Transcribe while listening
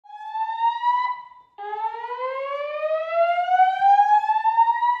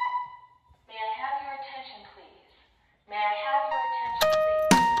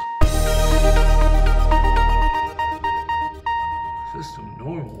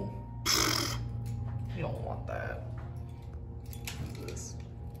You don't want that. What is this?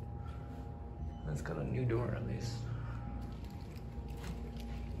 It's got a new door at least.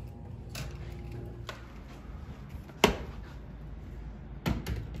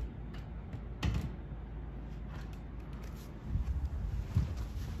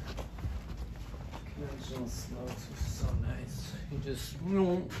 Conventional smokes is so nice. You just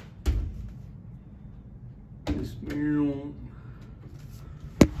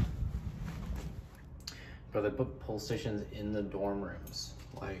Bro, they put pull stations in the dorm rooms.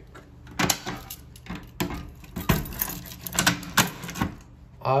 Like,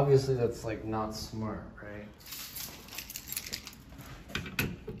 obviously that's like not smart, right?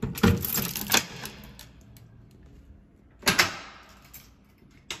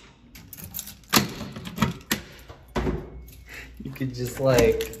 You could just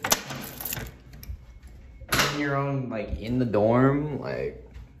like, in your own, like in the dorm, like,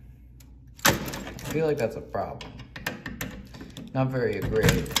 I feel like that's a problem. Not very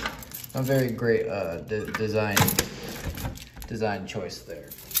great design choice there.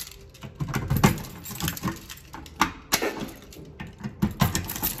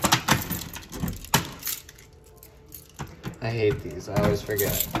 I hate these. I always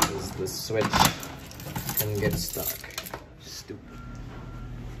forget because the switch can get stuck. Stupid.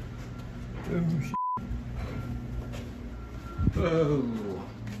 Oh shit. Oh.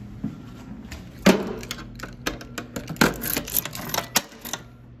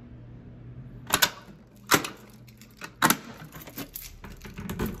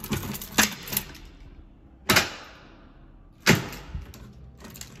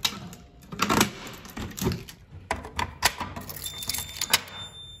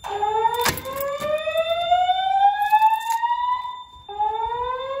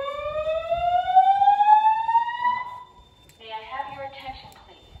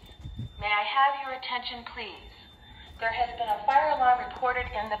 Attention, please. There has been a fire alarm reported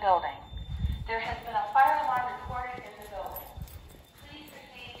in the building. There has been a fire alarm reported in the building. Please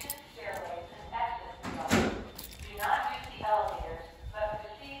proceed to the stairways and exit the building. Do not use the elevators, but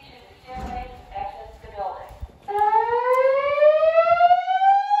proceed to the stairways and exit the building.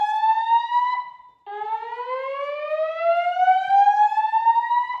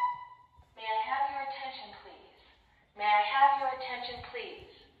 May I have your attention, please? May I have your attention, please?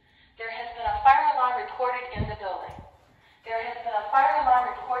 There has been a fire alarm reported in the building. There has been a fire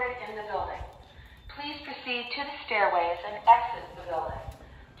alarm reported in the building. Please proceed to the stairways and exit the building.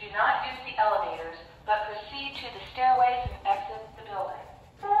 Do not use the elevators, but proceed to the stairways and exit the building.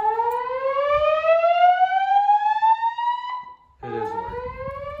 It is working.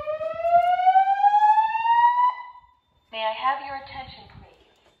 May I have your attention,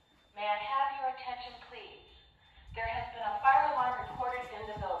 please? May I have your attention, please? There has been a fire alarm reported in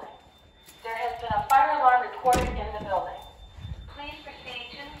the building. There has been a fire alarm reported in the building. Please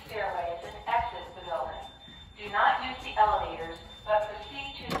proceed to the stairways and exit the building. Do not use the elevators, but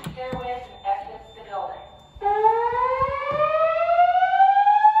proceed to the stairways and exit the building.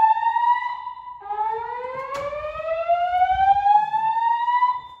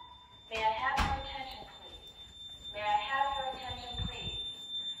 May I have your attention, please? May I have your attention, please?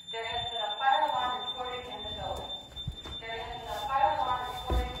 There has been a fire alarm reported in the building. There has been a fire alarm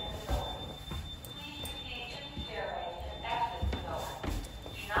reported in the building. Please proceed to the stairways and exit the building.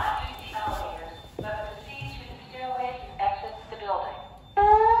 Do not use the elevators, but proceed to the stairways and exit the building.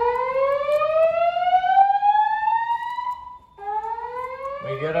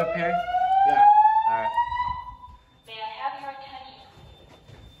 We good up here? Yeah. Alright. May I have your attention, please?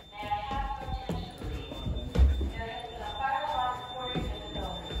 May I have your attention, please? There has been a fire alarm reported in the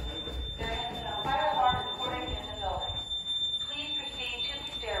building. There has been a fire alarm reported in the building. Please proceed to the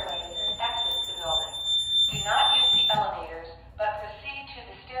stairways and exit the building. Do not use the elevators, but proceed to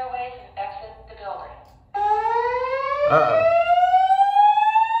the stairways and exit the building. Uh-oh.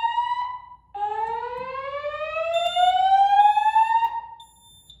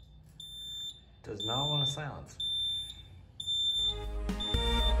 Does not want to silence.